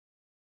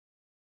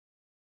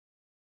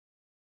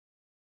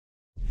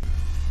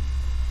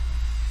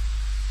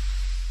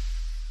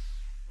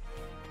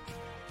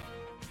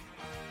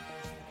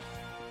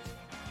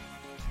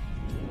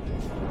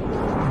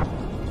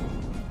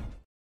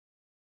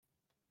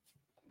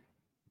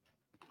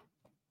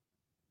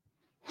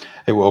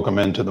Hey, welcome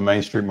into the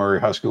Main Street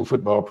Maury High School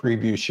football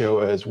preview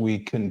show as we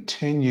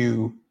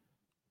continue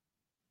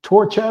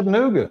toward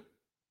Chattanooga.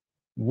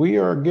 We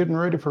are getting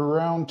ready for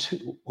round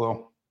two.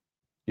 Well,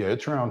 yeah,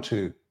 it's round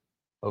two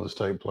of the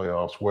state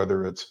playoffs,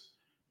 whether it's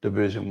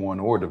Division One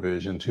or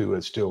Division Two.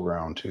 It's still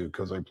round two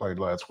because they played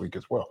last week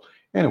as well.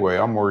 Anyway,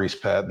 I'm Maurice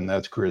Patton.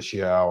 That's Chris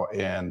Yao.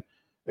 And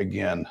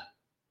again,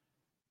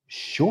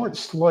 short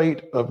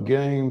slate of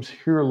games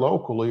here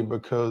locally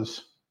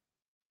because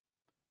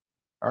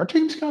our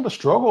team's kind of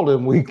struggled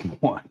in week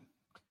one.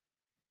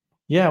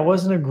 Yeah, it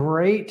wasn't a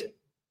great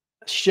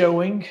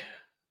showing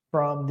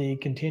from the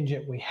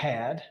contingent we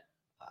had.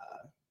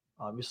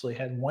 Obviously,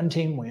 had one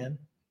team win,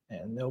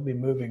 and they'll be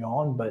moving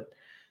on. But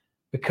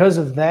because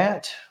of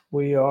that,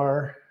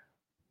 we're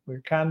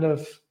kind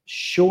of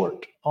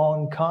short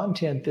on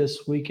content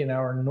this week in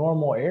our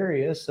normal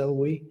area. So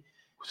we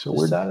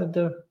decided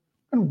to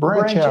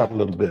branch out a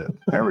little bit.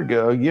 There we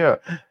go. Yeah.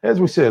 As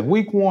we said,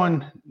 week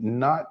one,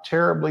 not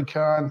terribly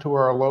kind to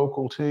our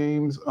local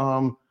teams.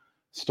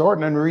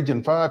 Starting in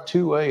Region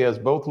 5-2A as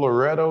both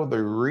Loretto,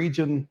 the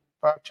Region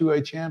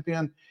 5-2A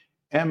champion,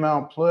 and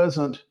Mount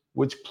Pleasant,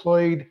 which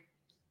played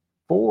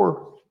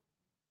for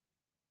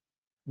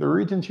the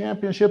region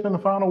championship in the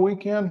final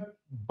weekend,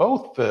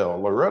 both fell.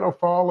 Loretto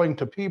falling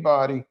to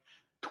Peabody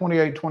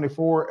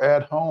 28-24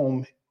 at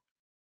home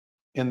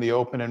in the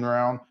opening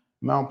round.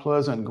 Mount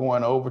Pleasant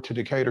going over to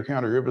Decatur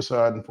County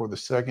Riverside and for the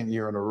second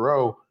year in a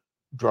row,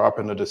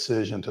 dropping the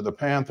decision to the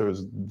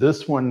Panthers.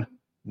 This one,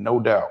 no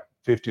doubt,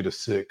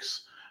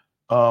 50-6.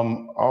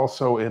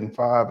 Also in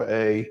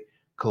 5A,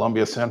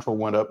 Columbia Central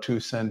went up to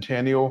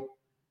Centennial,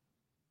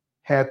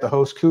 had the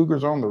host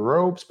Cougars on the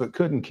ropes, but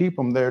couldn't keep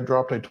them there,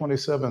 dropped a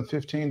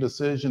 27-15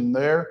 decision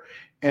there.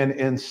 And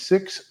in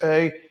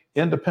 6A,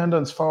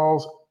 Independence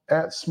Falls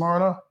at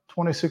Smyrna,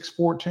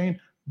 26-14.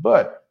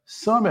 But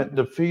Summit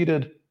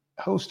defeated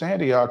host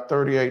Antioch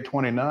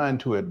 38-29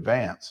 to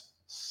advance.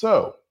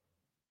 So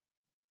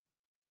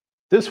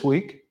this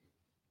week,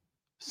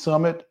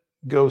 Summit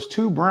goes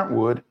to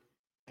Brentwood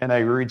in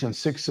a Region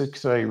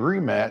 6-6A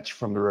rematch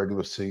from the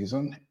regular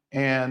season.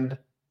 And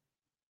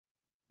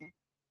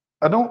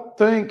I don't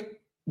think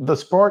the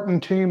Spartan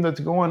team that's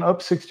going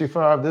up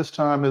 65 this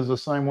time is the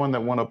same one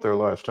that went up there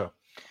last time.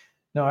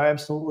 No,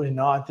 absolutely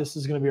not. This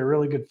is going to be a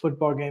really good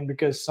football game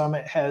because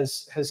Summit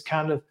has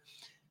kind of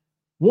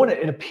one.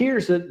 It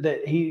appears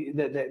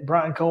that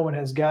Brian Coleman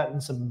has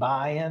gotten some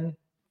buy-in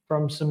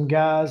from some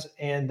guys,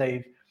 and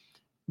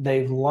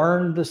they've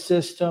learned the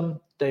system.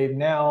 They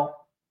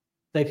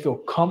feel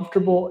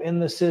comfortable in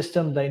the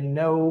system. They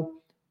know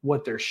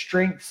what their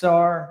strengths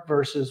are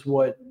versus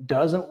what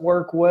doesn't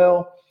work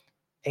well.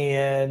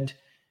 And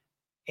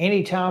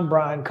anytime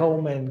Brian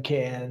Coleman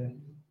can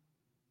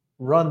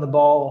run the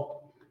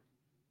ball,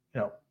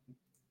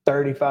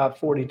 35,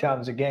 40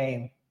 times a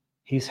game,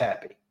 he's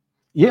happy.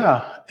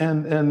 Yeah,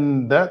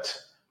 and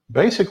that's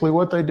basically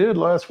what they did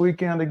last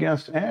weekend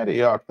against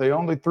Antioch. They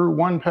only threw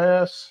one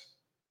pass,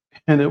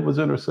 and it was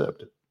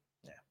intercepted.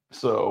 Yeah.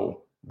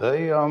 So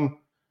they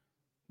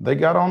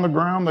got on the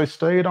ground, they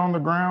stayed on the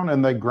ground,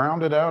 and they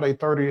grounded out a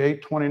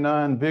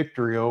 38-29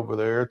 victory over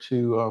there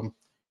to,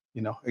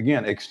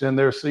 again, extend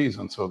their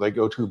season. So they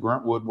go to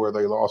Brentwood where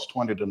they lost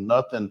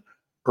 20-0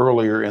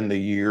 earlier in the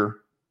year.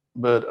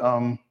 But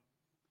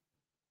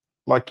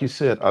like you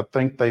said, I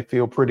think they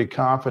feel pretty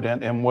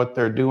confident in what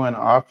they're doing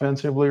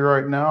offensively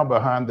right now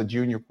behind the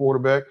junior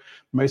quarterback,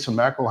 Mason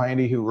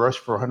McElhaney, who rushed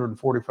for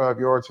 145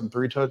 yards and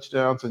 3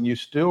 touchdowns. And you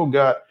still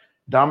got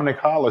Dominic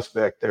Hollis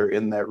back there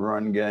in that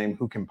run game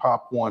who can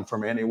pop one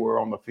from anywhere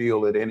on the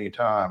field at any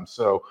time.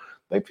 So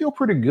they feel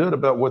pretty good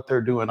about what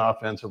they're doing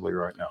offensively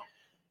right now.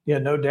 Yeah,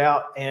 no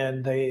doubt.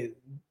 And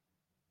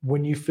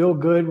when you feel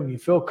good, when you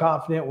feel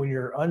confident, when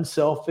you're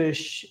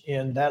unselfish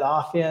in that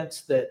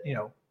offense, that,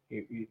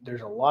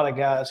 there's a lot of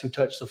guys who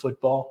touch the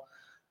football.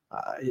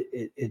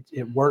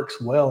 It works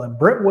well. And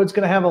Brentwood's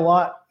going to have a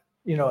lot,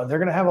 they're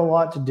going to have a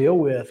lot to deal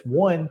with.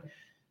 One,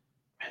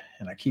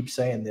 and I keep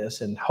saying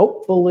this, and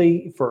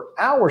hopefully for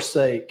our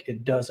sake,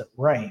 it doesn't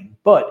rain.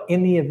 But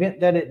in the event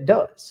that it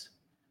does,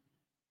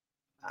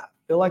 I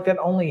feel like that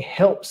only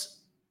helps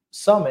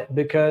Summit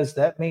because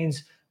that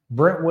means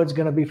Brentwood's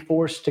going to be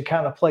forced to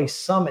kind of play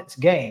Summit's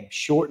game,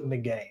 shorten the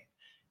game.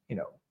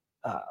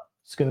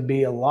 It's going to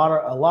be a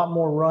lot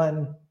more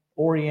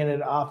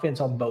run-oriented offense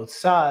on both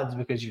sides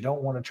because you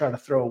don't want to try to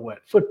throw a wet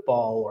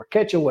football or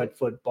catch a wet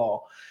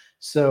football.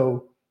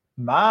 So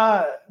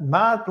my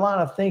line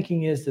of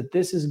thinking is that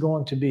this is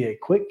going to be a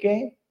quick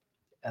game.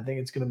 I think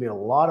it's going to be a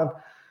lot of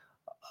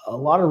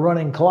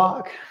running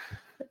clock,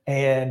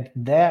 and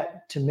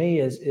that to me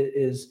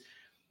is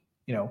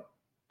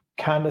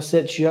kind of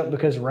sets you up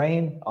because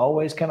rain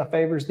always kind of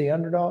favors the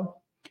underdog.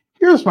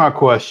 Here's my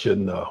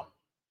question, though.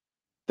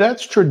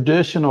 That's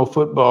traditional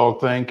football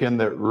thinking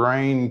that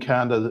rain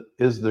kind of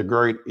is the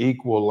great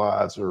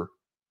equalizer.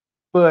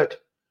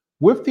 But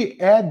with the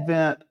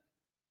advent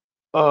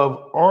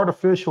of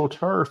artificial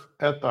turf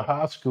at the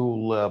high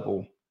school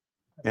level,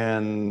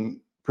 and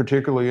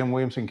particularly in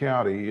Williamson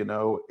County,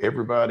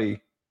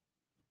 everybody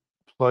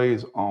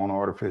plays on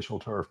artificial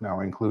turf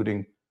now,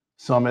 including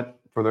Summit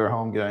for their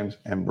home games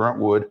and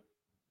Brentwood.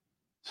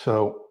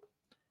 So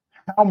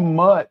how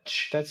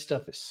much that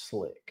stuff is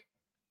slick.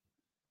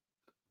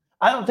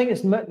 I don't think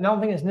it's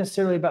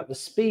necessarily about the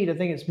speed. I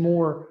think it's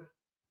more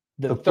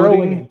the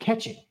throwing footing and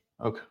catching.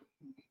 Okay.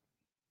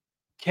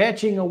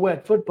 Catching a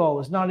wet football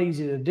is not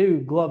easy to do.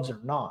 Gloves are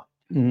not.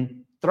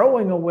 Mm-hmm.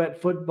 Throwing a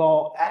wet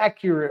football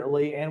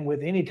accurately and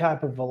with any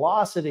type of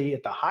velocity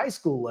at the high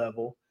school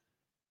level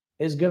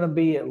is going to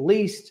be at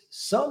least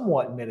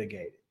somewhat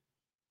mitigated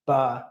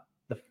by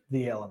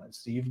the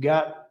elements. So you've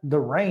got the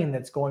rain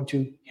that's going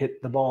to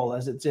hit the ball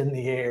as it's in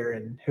the air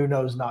and who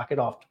knows, knock it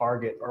off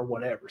target or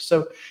whatever.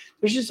 So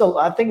there's just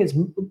I think it's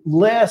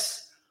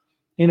less,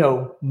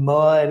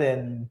 mud,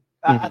 and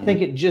I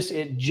think it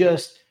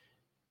just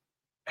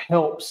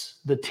helps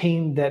the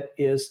team that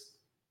is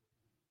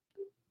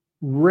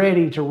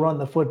ready to run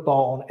the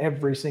football on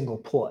every single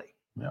play.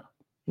 Yeah.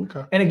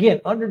 Okay. And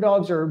again,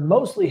 underdogs are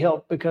mostly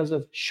helped because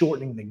of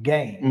shortening the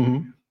game.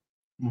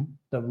 Mm-hmm. Mm-hmm.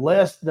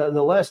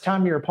 The less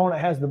time your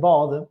opponent has the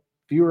ball, the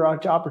fewer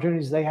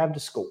opportunities they have to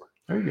score.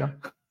 There you go.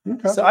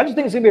 Okay. So I just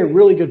think it's going to be a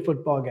really good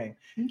football game.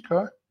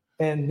 Okay.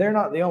 And they're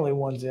not the only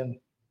ones in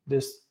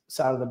this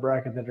side of the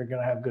bracket that are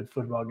going to have good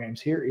football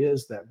games. Here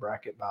is that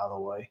bracket, by the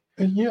way.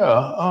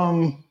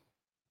 Yeah.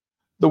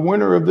 The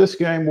winner of this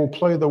game will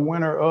play the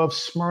winner of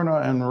Smyrna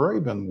and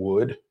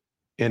Ravenwood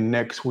in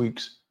next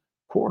week's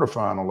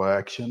quarterfinal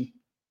action.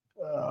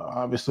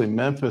 Obviously,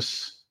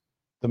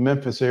 the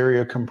Memphis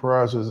area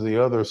comprises the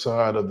other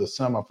side of the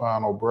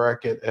semifinal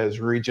bracket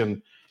as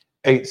Region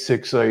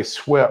 8-6A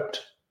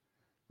swept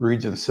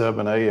Region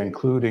 7A,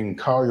 including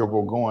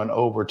Collierville going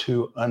over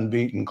to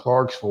unbeaten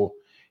Clarksville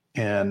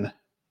and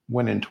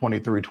winning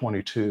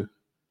 23-22.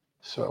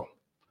 So,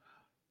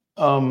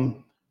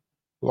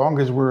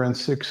 long as we're in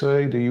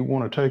 6A, do you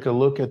want to take a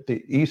look at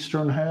the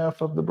eastern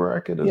half of the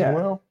bracket as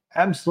well?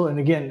 Absolutely. And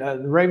again,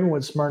 the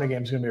Ravenwood Smyrna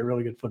game is going to be a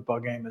really good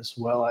football game as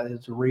well.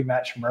 It's a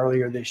rematch from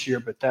earlier this year,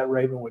 but that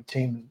Ravenwood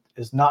team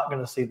is not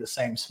going to see the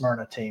same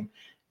Smyrna team.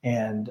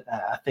 And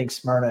I think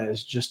Smyrna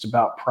is just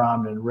about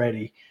primed and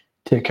ready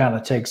to kind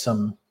of take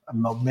some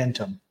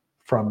momentum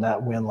from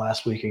that win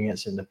last week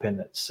against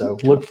Independence. So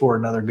look for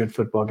another good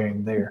football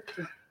game there.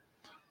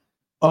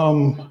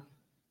 On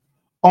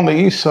the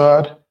east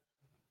side,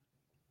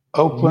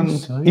 Oakland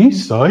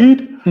East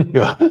Side.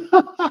 Yeah.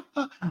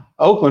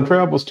 Oakland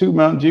travels to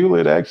Mount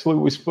Juliet. Actually,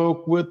 we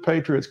spoke with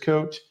Patriots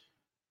coach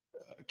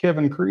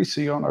Kevin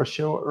Creasy on our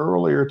show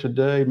earlier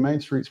today,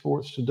 Main Street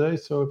Sports Today.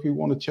 So if you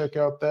want to check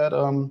out that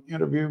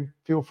interview,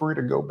 feel free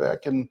to go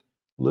back and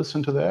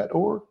listen to that,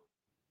 or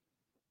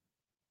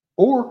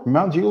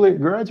Mount Juliet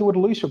graduate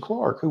Alicia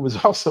Clark, who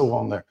was also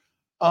on there.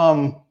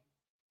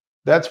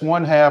 That's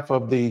one half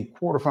of the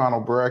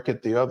quarterfinal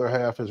bracket. The other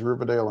half is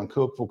Riverdale and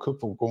Cookeville.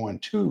 Cookeville going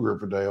to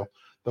Riverdale.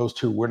 Those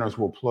two winners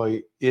will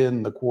play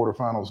in the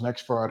quarterfinals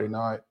next Friday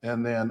night.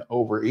 And then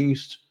over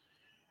east,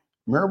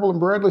 Maryville and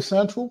Bradley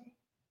Central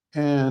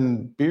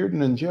and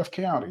Bearden and Jeff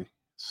County.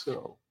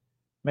 So,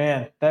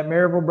 man, that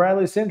Maryville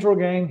Bradley Central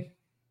game.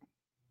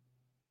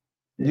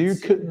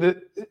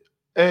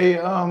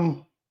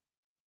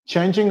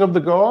 Changing of the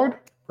guard?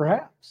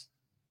 Perhaps.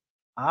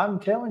 I'm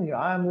telling you,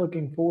 I'm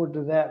looking forward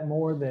to that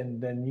more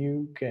than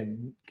you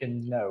can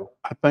know.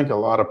 I think a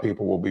lot of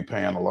people will be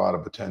paying a lot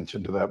of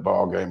attention to that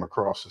ball game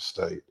across the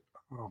state.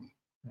 No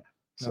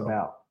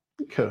doubt.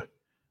 Okay.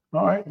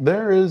 All right.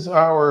 There is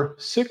our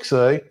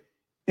 6A.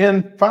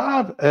 In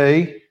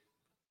 5A,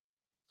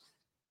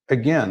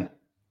 again,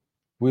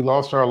 we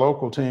lost our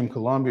local team,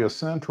 Columbia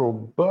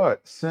Central,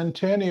 but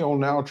Centennial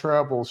now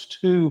travels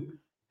to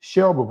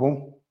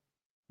Shelbyville,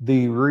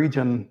 the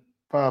Region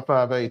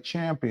 5A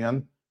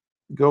champion.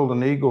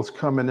 Golden Eagles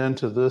coming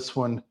into this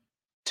one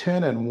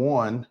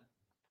 10-1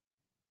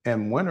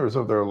 and winners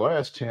of their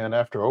last 10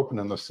 after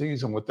opening the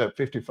season with that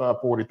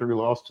 55-43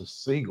 loss to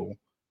Siegel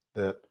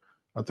that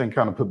I think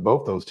kind of put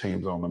both those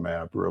teams on the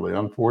map, really.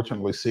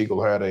 Unfortunately,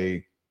 Siegel had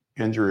a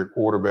injury at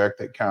quarterback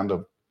that kind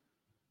of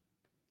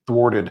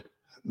thwarted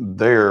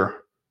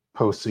their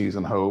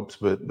postseason hopes,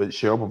 but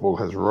Shelbyville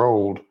has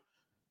rolled,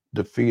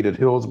 defeated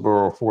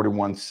Hillsborough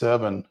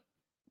 41-7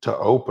 to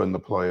open the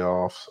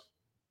playoffs.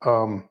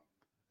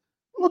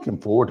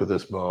 Looking forward to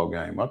this ball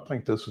game. I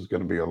think this is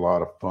going to be a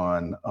lot of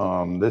fun.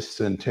 This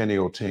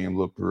Centennial team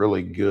looked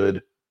really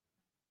good.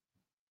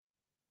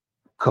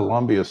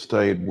 Columbia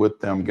stayed with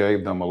them,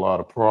 gave them a lot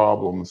of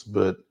problems,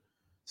 but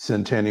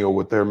Centennial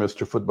with their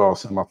Mr. Football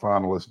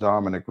semifinalist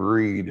Dominic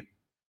Reed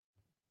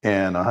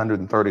and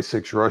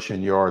 136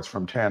 rushing yards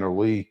from Tanner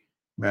Lee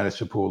managed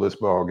to pull this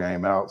ball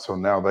game out. So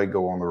now they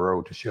go on the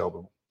road to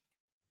Shelbyville.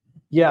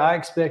 Yeah, I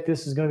expect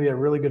this is going to be a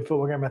really good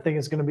football game. I think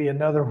it's going to be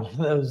another one of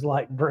those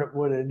like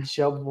Brentwood and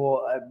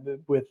Shelbyville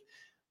with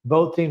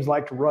both teams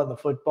like to run the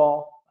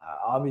football.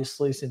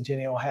 Obviously,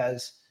 Centennial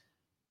has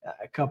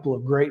a couple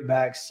of great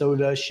backs. So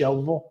does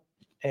Shelbyville.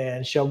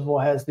 And Shelbyville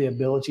has the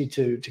ability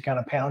to kind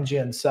of pound you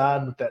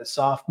inside with that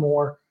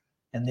sophomore.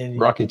 And then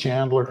Rocky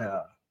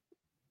Chandler.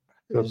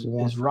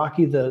 Is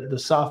Rocky the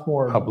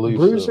sophomore I believe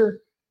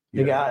bruiser?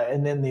 The guy,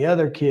 and then the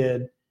other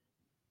kid,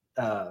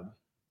 the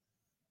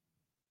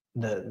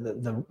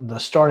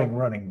starting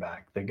running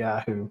back, the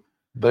guy who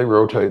they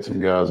rotate some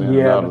guys in and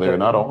out of there,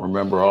 and I don't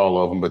remember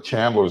all of them. But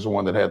Chandler's the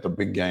one that had the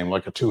big game,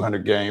 like a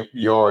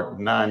 200-yard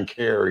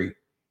 9-carry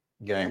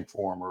game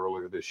for him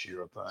earlier this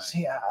year, I think.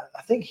 See,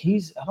 I think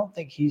I don't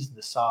think he's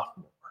the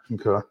sophomore.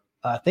 Okay.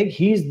 I think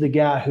he's the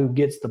guy who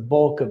gets the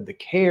bulk of the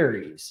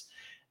carries.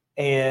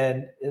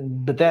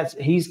 But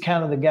he's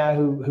kind of the guy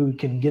who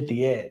can get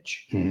the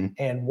edge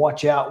and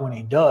watch out when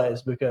he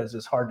does, because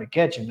it's hard to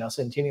catch him. Now,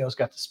 Centennial's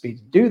got the speed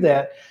to do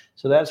that.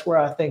 So that's where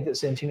I think that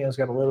Centennial's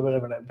got a little bit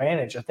of an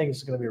advantage. I think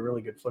it's going to be a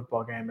really good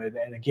football game.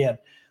 And again,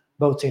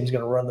 both teams are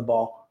going to run the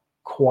ball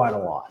quite a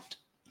lot.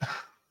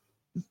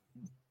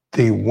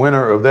 The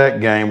winner of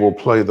that game will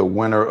play the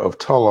winner of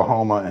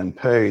Tullahoma and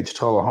Page.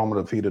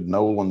 Tullahoma defeated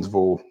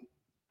Nolensville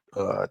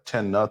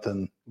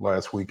 10-0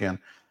 last weekend.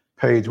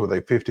 Page with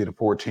a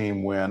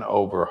 50-14 win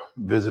over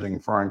visiting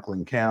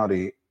Franklin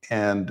County.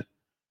 And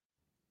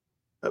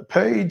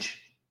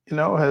Page,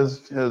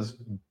 has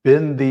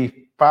been the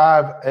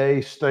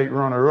 5A state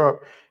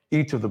runner-up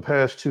each of the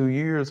past 2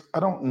 years.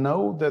 I don't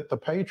know that the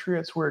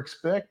Patriots were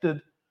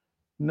expected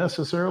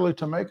necessarily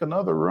to make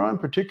another run,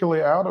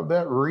 particularly out of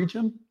that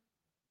region.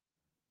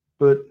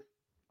 But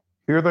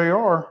here they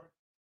are,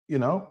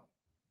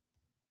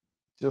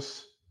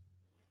 just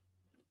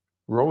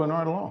rolling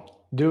right along.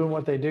 Doing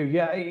what they do.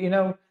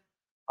 Yeah,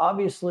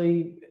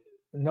 obviously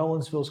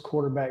Nolensville's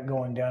quarterback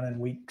going down in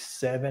week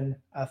 7,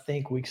 I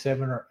think week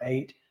 7 or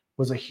 8,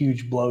 was a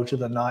huge blow to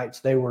the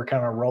Knights. They were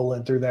kind of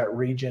rolling through that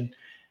region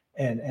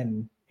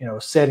and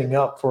setting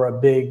up for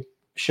a big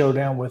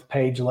showdown with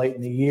Page late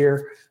in the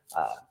year.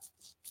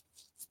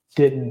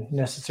 Didn't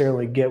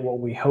necessarily get what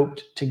we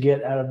hoped to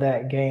get out of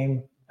that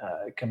game,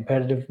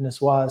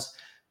 competitiveness wise.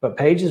 But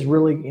Page is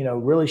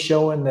really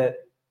showing that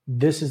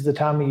this is the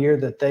time of year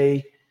that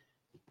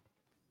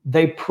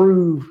they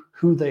prove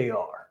who they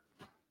are.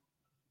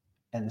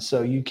 And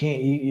so you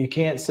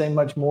can't say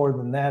much more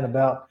than that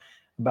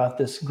about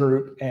this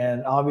group.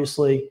 And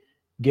obviously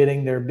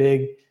getting their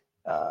big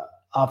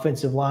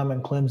offensive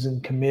lineman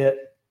Clemson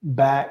commit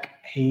back.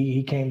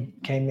 He came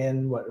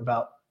in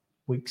about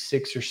week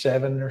 6 or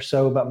 7 or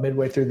so, about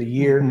midway through the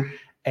year,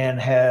 and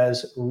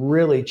has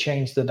really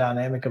changed the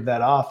dynamic of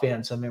that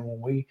offense. I mean, when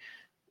we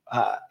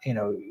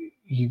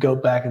you go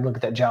back and look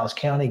at that Giles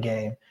County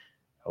game,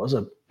 it was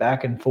a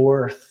back and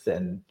forth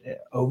and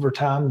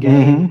overtime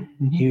game.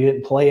 He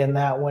didn't play in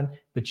that one,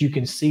 but you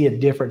can see a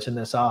difference in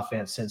this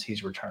offense since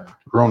he's returned.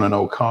 Ronan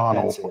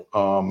O'Connell,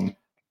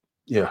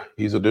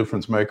 he's a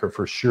difference maker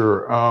for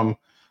sure.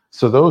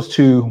 So those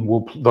two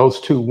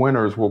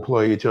winners will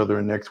play each other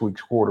in next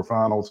week's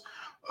quarterfinals.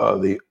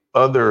 The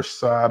other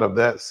side of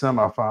that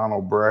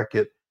semifinal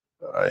bracket,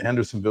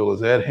 Hendersonville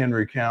is at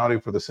Henry County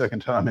for the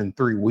second time in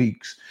 3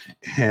 weeks,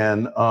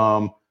 and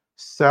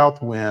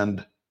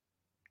Southwind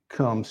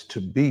comes to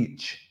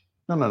Beach.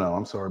 No,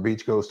 I'm sorry.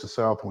 Beach goes to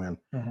Southwind.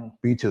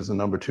 Beach is the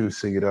number 2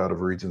 seed out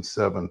of Region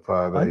 7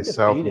 5A.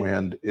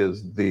 Southwind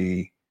is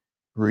the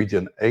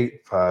Region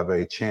 8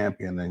 5A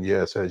champion. And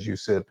yes, as you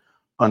said,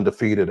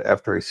 undefeated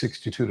after a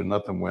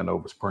 62-0 win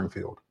over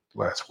Springfield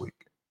last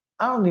week.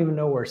 I don't even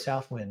know where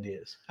Southwind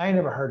is. I ain't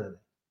never heard of it.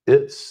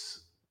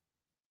 It's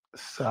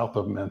south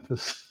of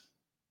Memphis.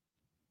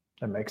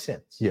 That makes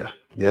sense. Yeah,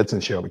 it's in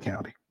Shelby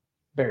County.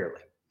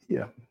 Barely.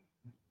 Yeah.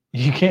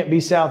 You can't be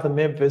south of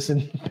Memphis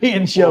and be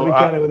in Shelby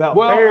County without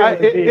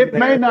barely. It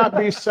may not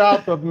be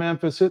south of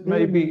Memphis. It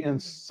may be in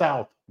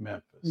South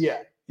Memphis. Yeah.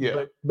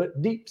 Yeah.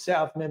 But deep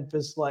South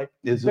Memphis,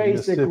 is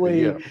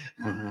basically.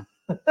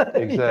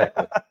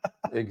 Exactly.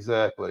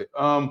 Exactly.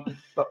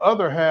 The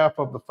other half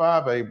of the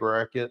 5A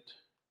bracket,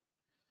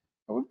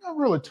 we've not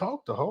really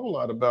talked a whole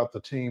lot about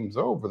the teams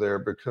over there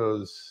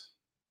because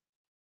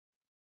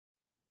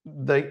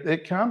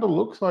it kind of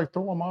looks like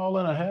throw them all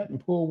in a hat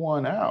and pull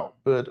one out.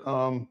 But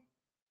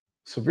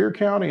Sevier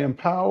County and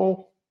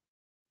Powell,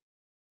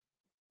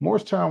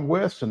 Morristown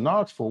West and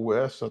Knoxville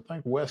West, I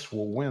think West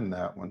will win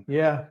that one.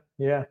 Yeah,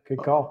 good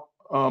call.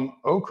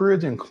 Oak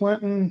Ridge and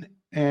Clinton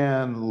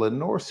and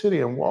Lenore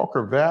City and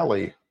Walker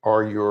Valley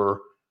are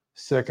your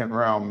second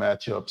round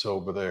matchups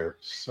over there.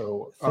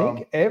 So I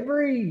think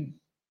every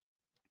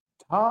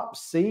top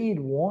seed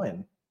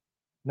won.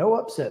 No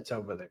upsets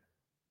over there.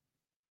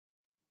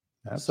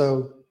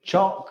 So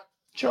chalk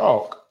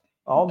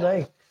all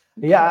day.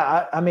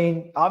 Yeah, I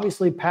mean,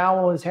 obviously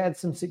Powell has had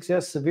some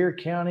success. Sevier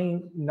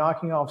County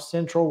knocking off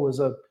Central was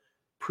a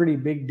pretty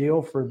big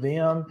deal for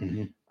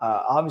them.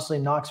 Obviously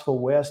Knoxville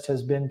West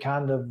has been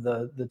kind of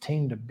the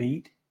team to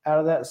beat out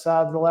of that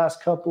side the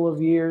last couple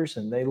of years,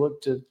 and they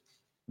look to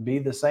be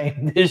the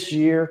same this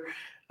year.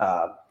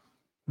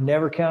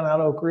 Never count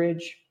out Oak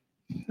Ridge,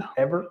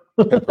 ever.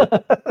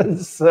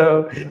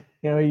 So,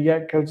 you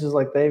got coaches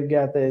like they've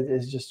got that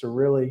is just a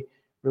really,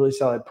 really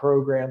solid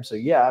program. So,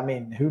 yeah, I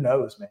mean, who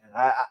knows, man?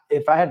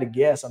 If I had to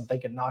guess, I'm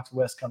thinking Knox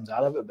West comes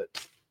out of it,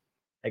 but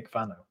they can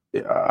find out.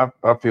 Yeah,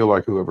 I feel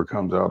like whoever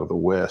comes out of the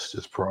West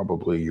is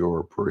probably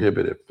your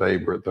prohibitive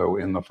favorite, though,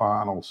 in the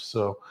finals.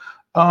 So,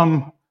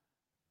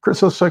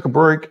 Chris, let's take a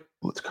break.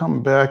 Let's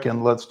come back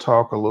and let's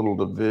talk a little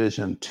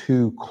Division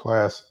II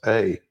Class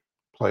A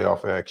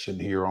playoff action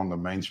here on the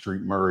Main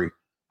Street Maury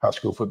High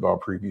School Football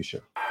Preview Show.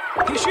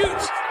 He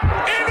shoots,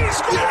 and he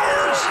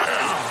scores!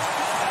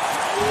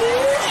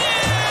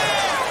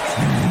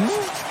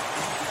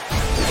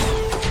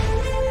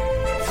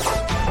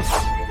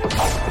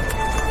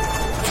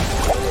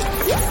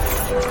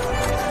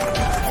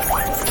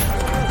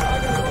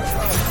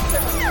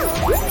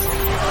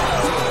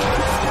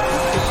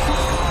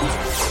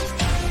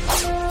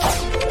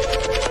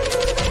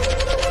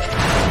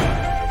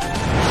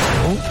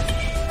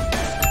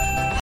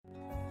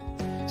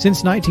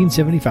 Since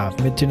 1975,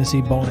 Mid-Tennessee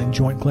Bone and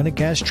Joint Clinic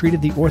has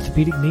treated the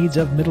orthopedic needs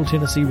of Middle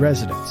Tennessee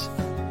residents.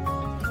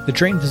 The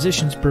trained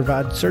physicians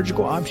provide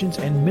surgical options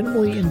and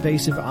minimally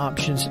invasive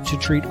options to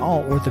treat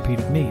all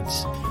orthopedic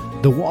needs.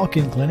 The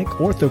walk-in clinic,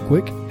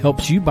 OrthoQuick,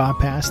 helps you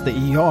bypass the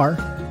ER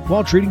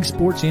while treating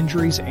sports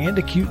injuries and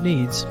acute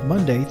needs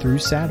Monday through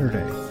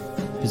Saturday.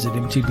 Visit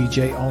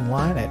MTBJ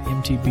online at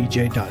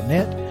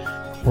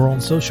mtbj.net or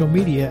on social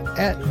media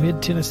at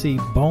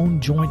Mid-Tennessee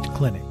Bone Joint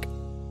Clinic.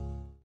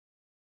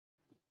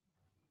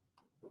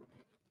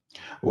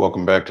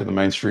 Welcome back to the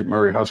Main Street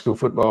Maury High School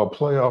Football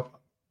Playoff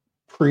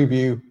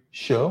Preview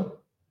Show.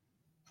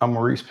 I'm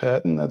Maurice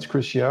Patton. That's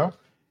Chris Yao.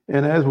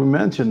 And as we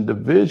mentioned,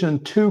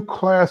 Division II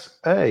Class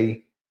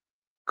A,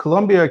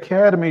 Columbia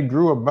Academy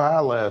drew a bye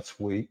last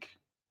week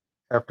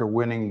after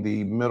winning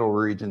the Middle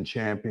Region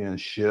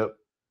Championship.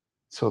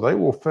 So they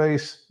will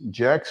face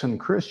Jackson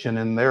Christian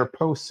in their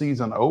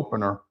postseason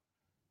opener.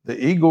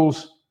 The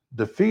Eagles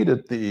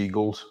defeated the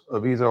Eagles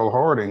of Ezel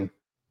Harding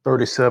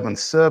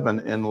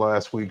 37-7 in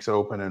last week's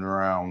opening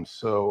round.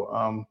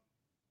 So,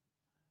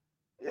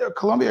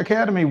 Columbia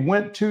Academy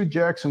went to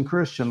Jackson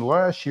Christian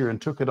last year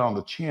and took it on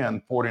the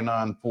chin,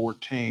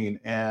 49-14.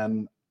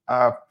 And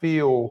I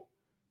feel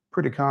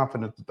pretty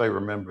confident that they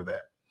remember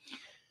that.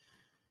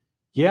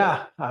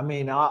 Yeah, I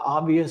mean,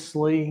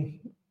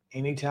 obviously,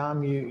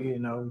 anytime you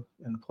know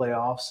in the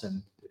playoffs,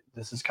 and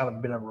this has kind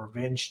of been a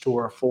revenge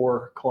tour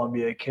for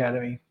Columbia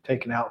Academy,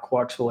 taking out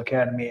Clarksville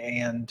Academy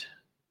and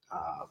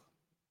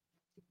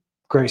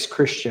Grace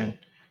Christian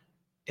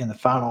in the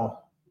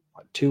final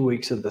 2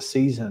 weeks of the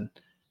season,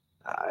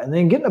 and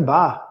then getting a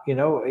bye. You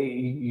know,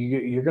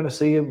 you're going to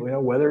see, you know,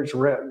 whether it's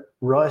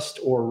rust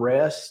or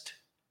rest.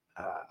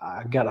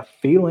 I got a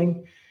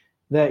feeling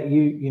that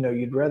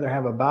you'd rather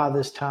have a bye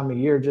this time of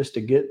year just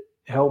to get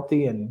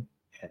healthy and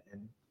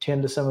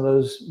tend to some of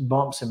those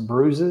bumps and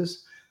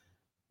bruises.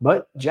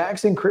 But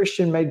Jackson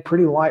Christian made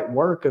pretty light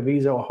work of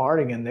Ezel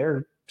Harding in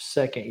their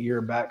second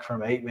year back from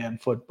 8-man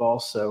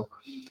football. So,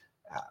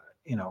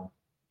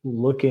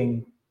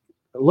 looking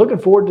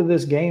forward to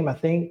this game. I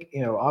think,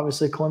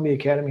 obviously Columbia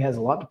Academy has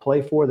a lot to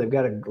play for. They've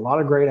got a lot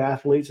of great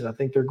athletes, and I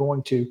think they're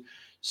going to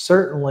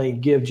certainly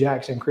give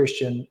Jackson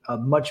Christian a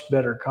much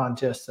better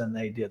contest than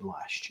they did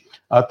last year.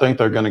 I think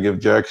they're going to give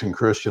Jackson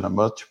Christian a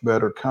much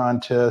better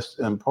contest,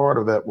 and part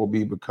of that will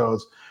be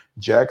because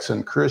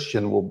Jackson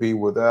Christian will be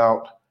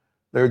without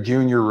their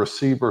junior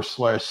receiver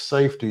 /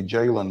 safety,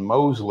 Jalen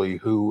Mosley,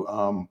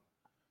 who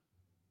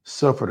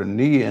suffered a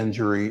knee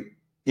injury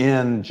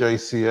in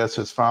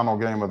JCS's final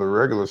game of the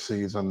regular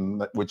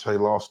season, which they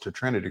lost to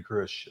Trinity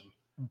Christian.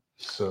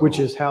 So, which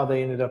is how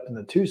they ended up in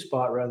the 2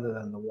 spot rather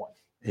than the 1.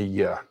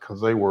 Yeah, because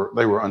they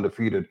were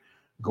undefeated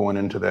going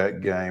into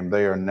that game.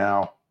 They are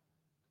now,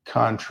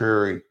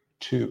 contrary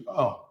to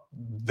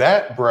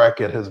that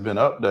bracket has been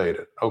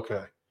updated.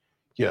 Okay.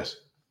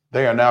 Yes.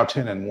 They are now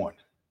 10-1.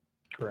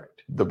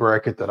 Correct. The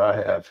bracket that I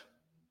have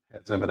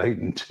has them at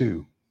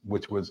 8-2,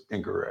 which was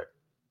incorrect.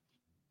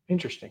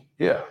 Interesting.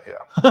 Yeah.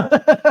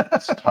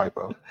 It's a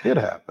typo. It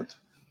happens.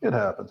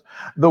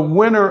 The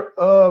winner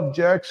of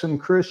Jackson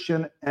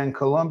Christian and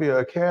Columbia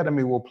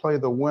Academy will play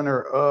the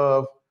winner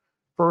of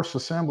First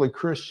Assembly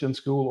Christian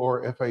School,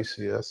 or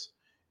FACS,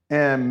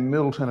 and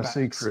Middle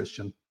Tennessee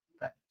Christian.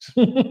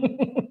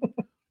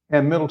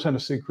 And Middle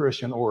Tennessee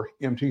Christian, or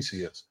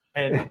MTCS.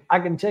 And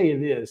I can tell you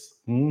this,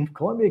 if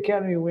Columbia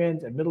Academy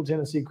wins and Middle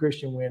Tennessee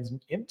Christian wins,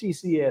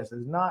 MTCS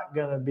is not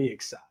going to be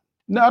excited.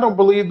 No, I don't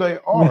believe they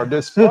are,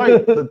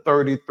 despite the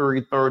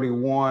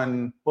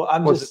 33-31.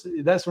 Well,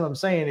 that's what I'm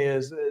saying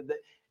is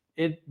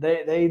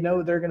they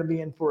know they're going to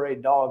be in for a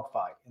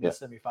dogfight in the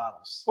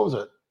semifinals. What was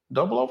it?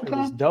 Double overtime?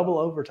 It was double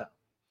overtime.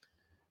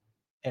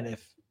 And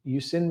if you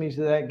send me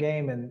to that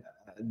game and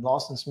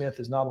Lawson Smith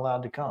is not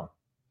allowed to come,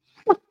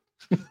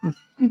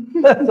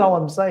 that's all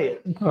I'm saying.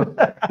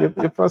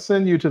 If I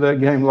send you to that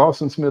game,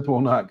 Lawson Smith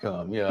will not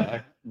come.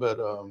 Yeah, but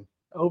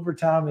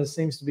overtime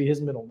seems to be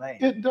his middle name.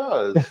 It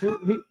does.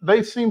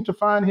 They seem to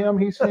find him.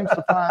 He seems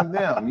to find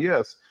them.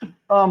 Yes.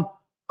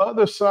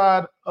 Other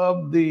side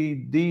of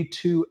the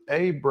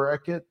D2A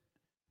bracket,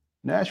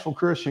 Nashville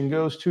Christian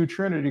goes to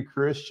Trinity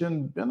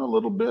Christian. Been a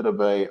little bit of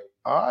a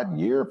odd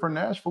year for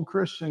Nashville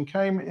Christian.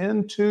 Came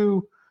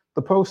into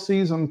the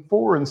postseason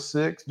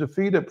 4-6,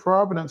 defeated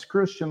Providence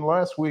Christian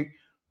last week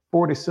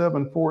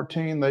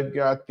 47-14. They've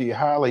got the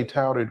highly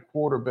touted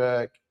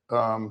quarterback,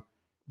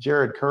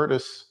 Jared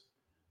Curtis,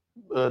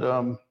 but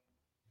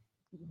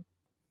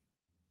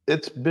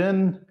it's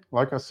been,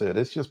 like I said,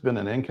 it's just been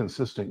an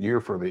inconsistent year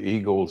for the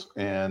Eagles,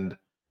 and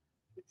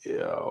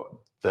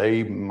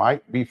they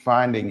might be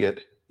finding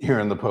it here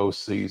in the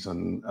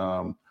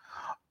postseason.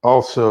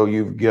 Also,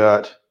 you've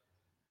got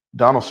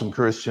Donaldson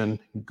Christian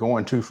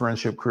going to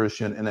Friendship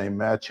Christian in a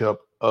matchup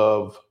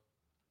of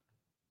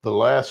the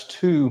last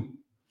two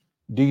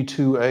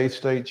D2A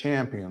state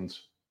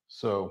champions.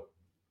 So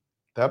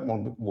that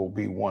one will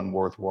be one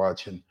worth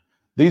watching.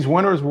 These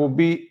winners will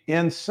be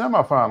in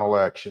semifinal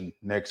action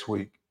next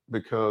week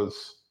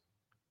because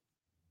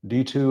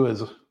D2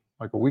 is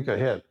like a week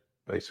ahead,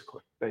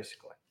 basically.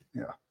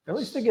 Yeah. At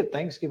least they get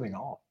Thanksgiving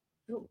off.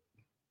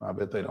 I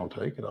bet they don't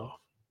take it off.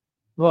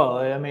 Well,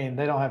 I mean,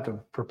 they don't have to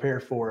prepare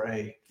for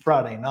a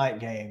Friday night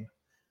game.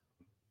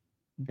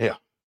 Yeah.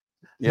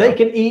 They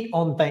can eat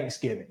on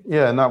Thanksgiving.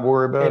 Yeah, not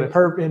worry about it.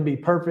 And be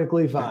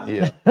perfectly fine.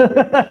 Yeah.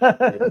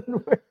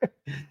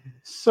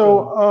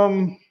 So,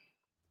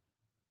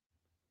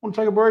 want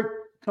to take a break?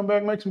 Come back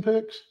and make some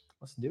picks?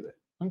 Let's do it.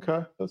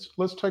 Okay.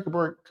 Let's take a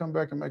break, come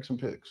back and make some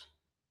picks.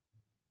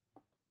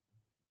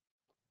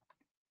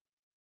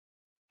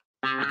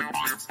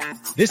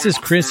 This is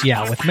Chris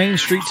Yao with Main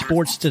Street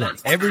Sports Today.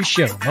 Every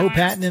show, Mo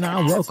Patton and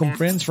I welcome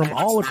friends from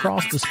all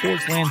across the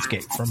sports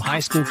landscape, from high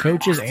school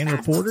coaches and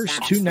reporters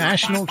to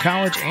national,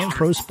 college, and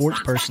pro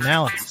sports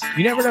personalities.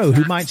 You never know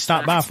who might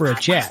stop by for a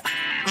chat.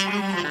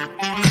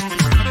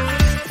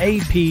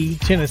 AP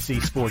Tennessee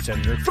Sports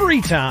Editor,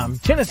 three-time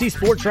Tennessee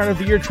Sports Writer of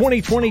the Year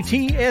 2020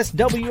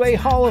 TSWA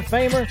Hall of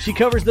Famer. She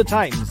covers the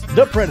Titans,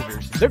 the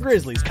Predators, the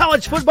Grizzlies,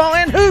 college football,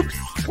 and hoops.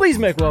 Please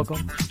make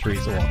welcome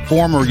Teresa Walker.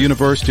 Former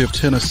University of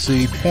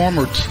Tennessee,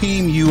 former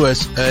Team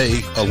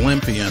USA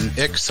Olympian,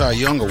 ex-Cy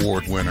Young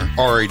Award winner,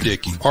 R.A.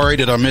 Dickey. R.A.,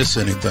 did I miss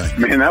anything?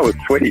 Man, that was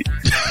sweet.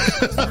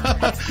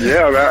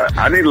 Yeah,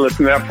 I need to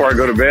listen to that before I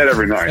go to bed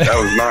every night. That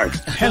was nice.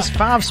 Has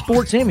 5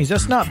 sports Emmys.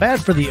 That's not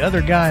bad for the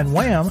other guy in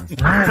Wham,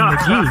 Ryan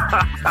McGee.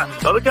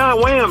 Other guy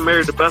in Wham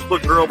married the best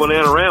looking girl,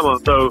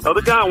 Bananarama, so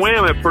other guy in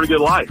Wham had a pretty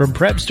good life. From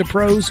preps to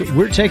pros,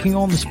 we're taking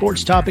on the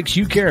sports topics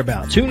you care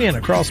about. Tune in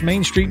across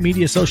Main Street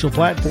Media social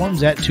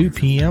platforms at 2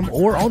 p.m.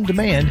 or on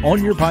demand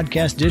on your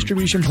podcast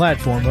distribution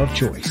platform of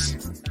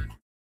choice.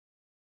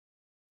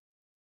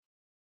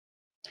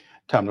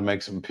 Time to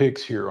make some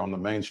picks here on the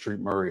Main Street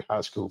Maury High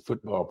School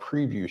football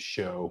preview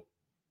show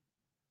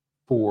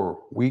for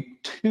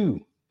week 2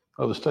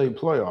 of the state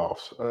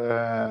playoffs.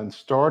 And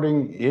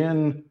starting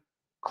in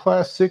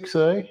Class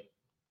 6A,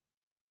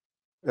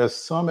 as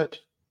Summit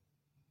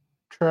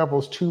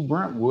travels to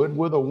Brentwood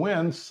with a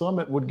win,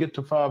 Summit would get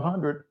to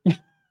 500.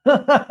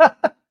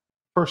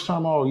 First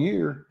time all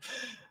year.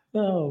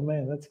 Oh,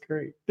 man, that's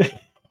great.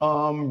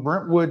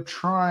 Brentwood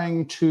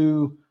trying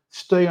to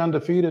stay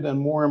undefeated and,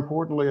 more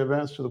importantly,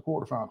 advance to the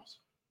quarterfinals.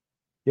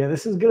 Yeah,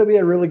 this is going to be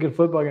a really good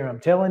football game. I'm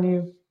telling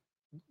you,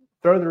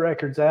 throw the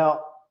records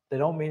out. They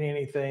don't mean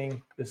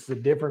anything. This is a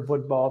different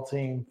football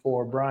team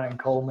for Brian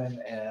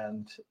Coleman.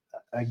 And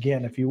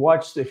again, if you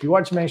watch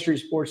Main Street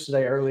Sports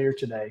Today earlier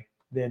today,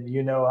 then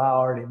you know I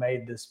already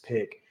made this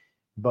pick.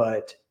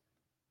 But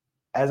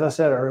as I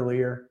said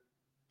earlier,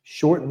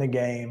 shorten the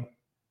game.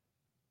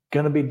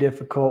 Going to be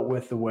difficult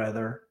with the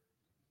weather.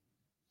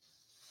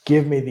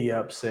 Give me the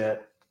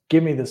upset.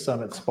 Give me the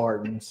Summit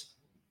Spartans.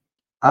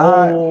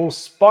 Old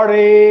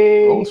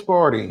Sparty. Old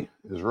Sparty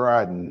is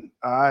riding.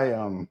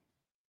 I'm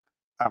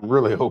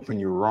really hoping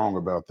you're wrong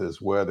about this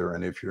weather,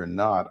 and if you're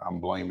not, I'm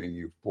blaming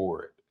you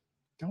for it.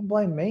 Don't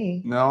blame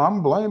me. No,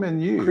 I'm blaming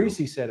you.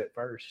 Creasy said it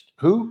first.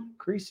 Who?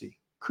 Creasy.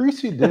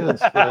 Creasy did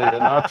say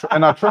it,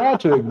 and I tried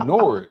to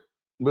ignore it,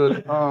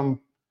 but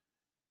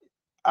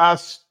I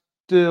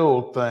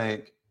still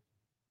think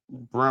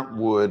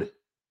Brentwood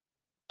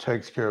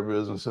takes care of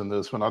business in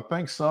this one. I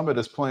think Summit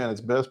is playing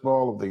its best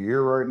ball of the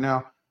year right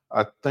now.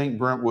 I think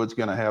Brentwood's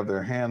going to have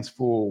their hands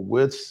full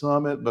with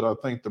Summit, but I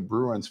think the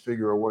Bruins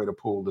figure a way to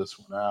pull this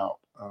one out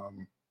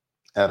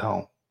at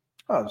home.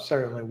 Oh,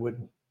 certainly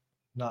would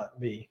not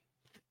be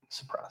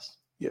surprised.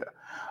 Yeah.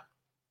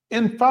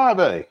 In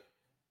 5A,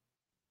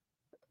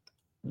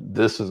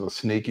 this is a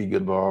sneaky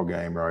good ball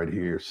game right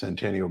here.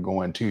 Centennial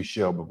going to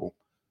Shelbyville.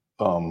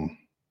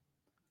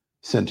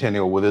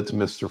 Centennial with its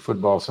Mr.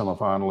 Football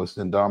semifinalist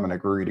and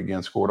Dominic Reed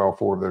again scored all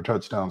 4 of their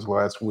touchdowns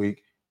last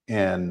week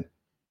and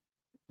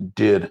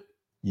did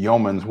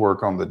yeoman's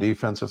work on the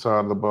defensive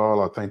side of the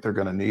ball. I think they're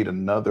going to need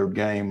another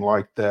game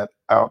like that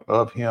out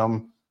of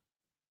him.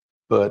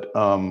 But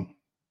I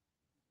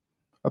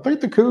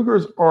think the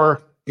Cougars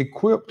are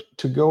equipped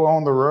to go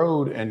on the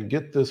road and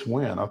get this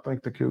win. I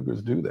think the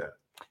Cougars do that.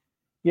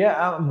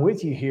 Yeah, I'm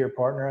with you here,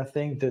 partner. I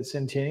think that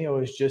Centennial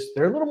is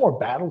they're a little more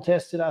battle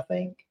tested, I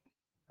think.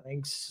 I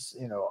think,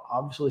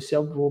 obviously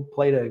Shelbyville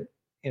played a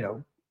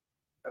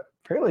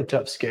fairly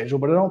tough schedule,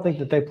 but I don't think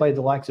that they played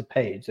the likes of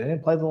Page. They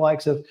didn't play the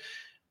likes of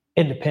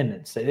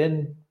Independence. They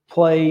didn't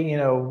play,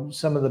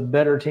 some of the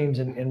better teams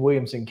in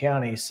Williamson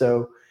County.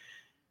 So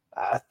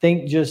I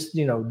think just,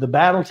 the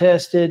battle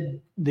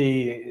tested,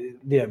 the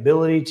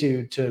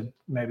ability to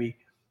maybe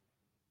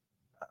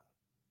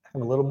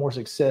have a little more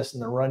success in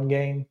the run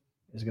game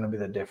is going to be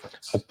the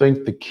difference. I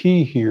think the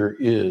key here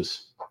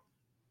is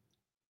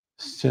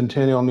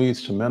Centennial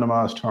needs to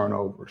minimize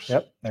turnovers.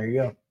 Yep, there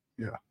you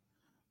go.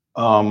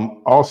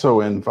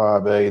 Also in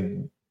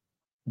 5A,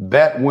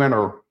 that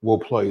winner will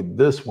play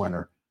this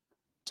winner.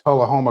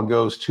 Tullahoma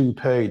goes to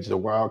Page, the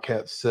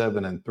Wildcats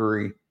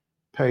 7-3,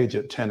 Page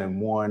at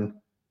 10-1.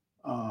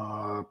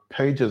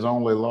 Page's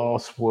only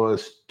loss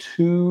was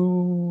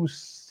to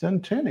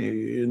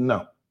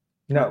Centennial.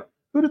 No.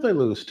 Who did they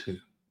lose to?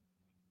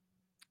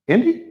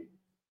 Indy?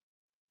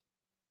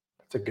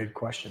 That's a good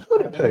question. Who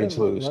did Page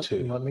lose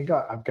to? Let me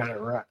go. I've got it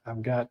right.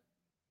 I've got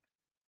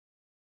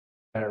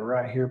it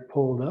right here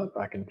pulled up.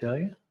 I can tell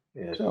you.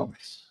 Tell me.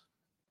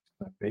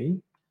 Might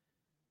be.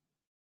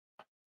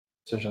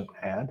 There's an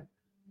ad.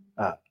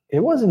 It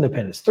was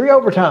Independence. 3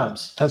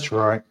 overtimes. That's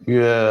right.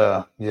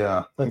 Yeah.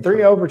 The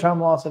 3 overtime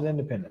loss at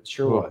Independence.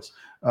 Sure was.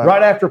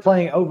 Right after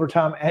playing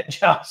overtime at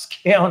Giles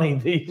County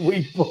the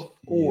week before.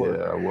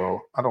 Yeah,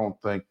 well, I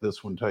don't think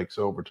this one takes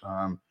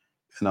overtime,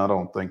 and I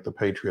don't think the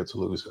Patriots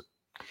lose it.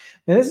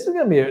 And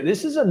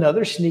this is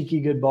another sneaky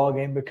good ball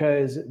game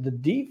because the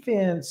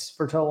defense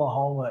for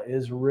Tullahoma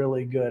is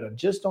really good. I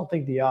just don't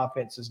think the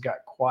offense has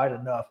got quite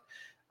enough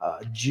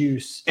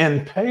juice.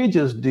 And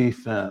Page's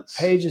defense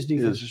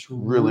is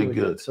really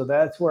good. So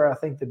that's where I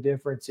think the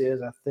difference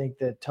is. I think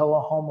that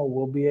Tullahoma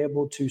will be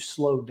able to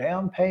slow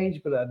down Page,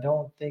 but I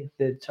don't think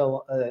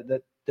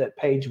that that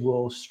Page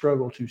will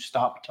struggle to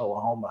stop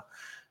Tullahoma.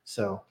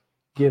 So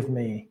give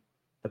me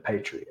the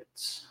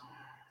Patriots.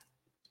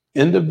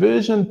 In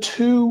Division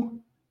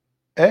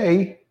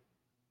 2A,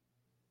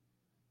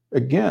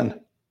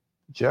 again,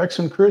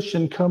 Jackson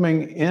Christian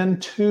coming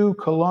into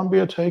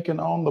Columbia, taking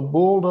on the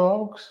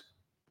Bulldogs.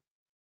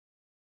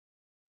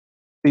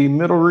 The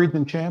Middle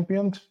Region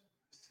champions,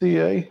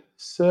 CA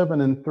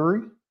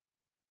 7-3,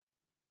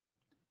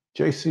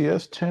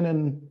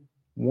 JCS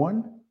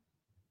 10-1.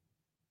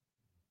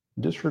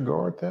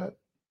 Disregard that.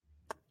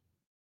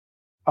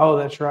 Oh,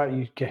 that's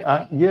right.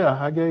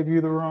 I gave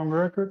you the wrong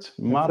records.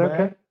 My bad.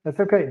 Okay. That's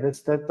okay.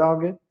 That's all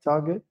good. It's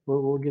all good.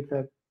 We'll get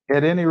that.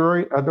 At any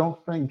rate, I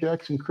don't think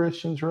Jackson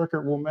Christian's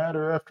record will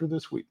matter after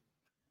this week.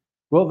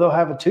 Well, they'll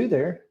have a 2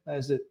 there,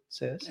 as it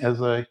says. As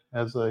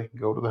they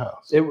go to the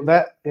house.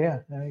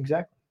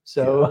 Exactly.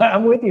 So yeah.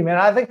 I'm with you, man.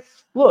 I think,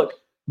 look,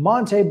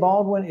 Monte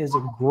Baldwin is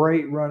a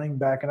great running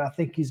back, and I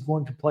think he's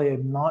going to play a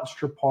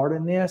monster part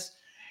in this.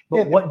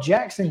 But what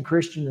Jackson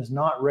Christian is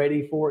not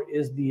ready for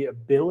is the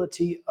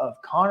ability of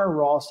Connor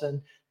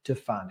Rawson to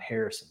find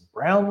Harrison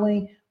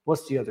Brownlee.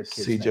 What's the other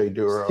kid's CJ name?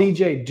 Duro.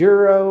 CJ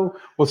Duro.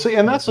 Well, see,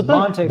 and that's the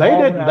thing.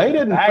 They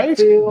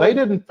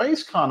didn't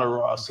face Connor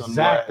Rawson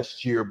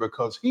last year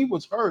because he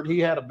was hurt. He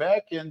had a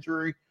back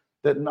injury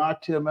that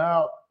knocked him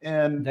out,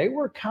 and they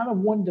were kind of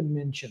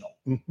one-dimensional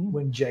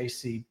when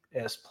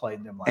JCS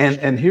played them last year.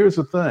 And here's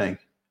the thing.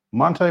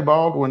 Monte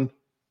Baldwin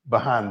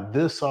behind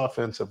this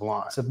offensive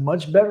line. It's a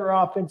much better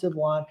offensive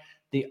line.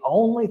 The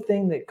only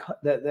thing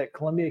that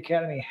Columbia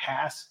Academy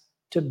has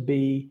to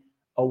be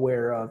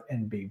aware of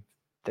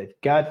they've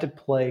got to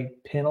play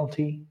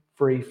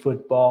penalty-free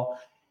football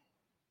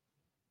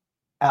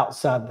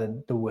outside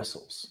the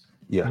whistles.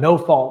 Yeah. No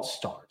false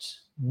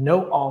starts,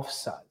 no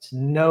offsides,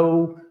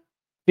 no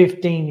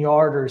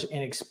 15-yarders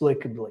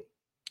inexplicably.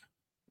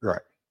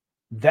 Right.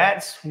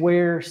 That's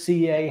where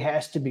CA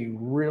has to be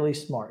really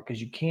smart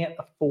because you can't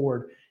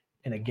afford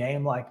in a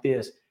game like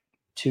this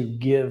to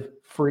give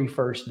free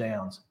first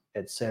downs,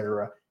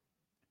 etc.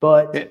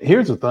 But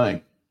here's the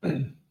thing.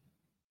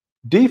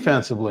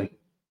 Defensively,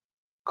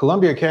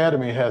 Columbia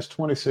Academy has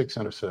 26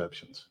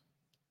 interceptions.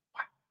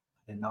 Wow.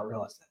 I did not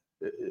realize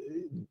that.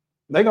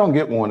 They're going to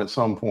get one at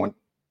some point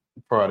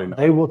Friday night.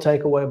 They will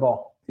take away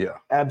ball. Yeah.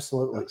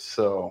 Absolutely.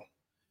 So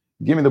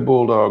give me the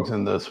Bulldogs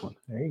in this one.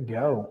 There you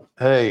go.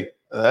 Hey,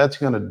 that's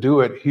going to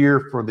do it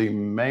here for the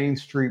Main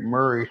Street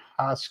Maury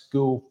High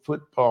School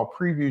football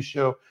preview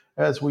show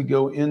as we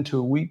go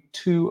into week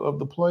 2 of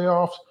the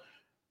playoffs.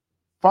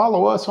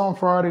 Follow us on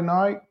Friday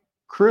night.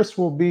 Chris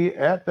will be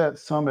at that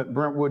Summit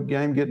Brentwood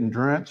game getting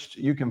drenched.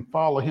 You can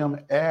follow him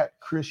at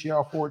Chris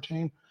Yao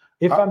 14.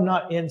 If I'm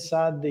not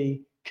inside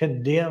the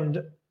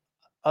condemned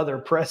other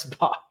press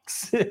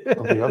box. The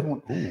other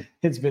one? Ooh.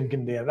 It's been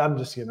condemned. I'm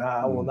just kidding.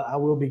 I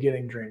will be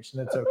getting drenched,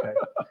 and it's okay.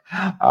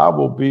 I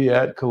will be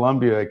at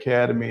Columbia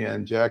Academy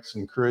and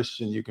Jackson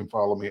Christian. You can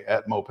follow me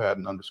at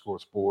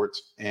 @MoPatton_sports,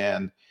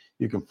 and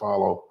you can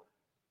follow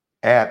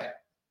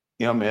at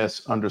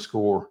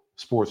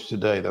MS_sports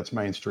today. That's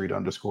Main Street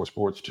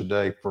 _sports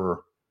today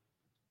for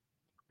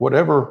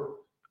whatever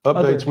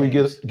updates we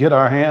get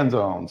our hands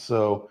on.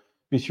 So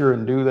be sure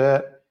and do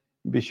that.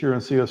 Be sure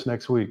and see us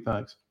next week.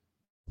 Thanks.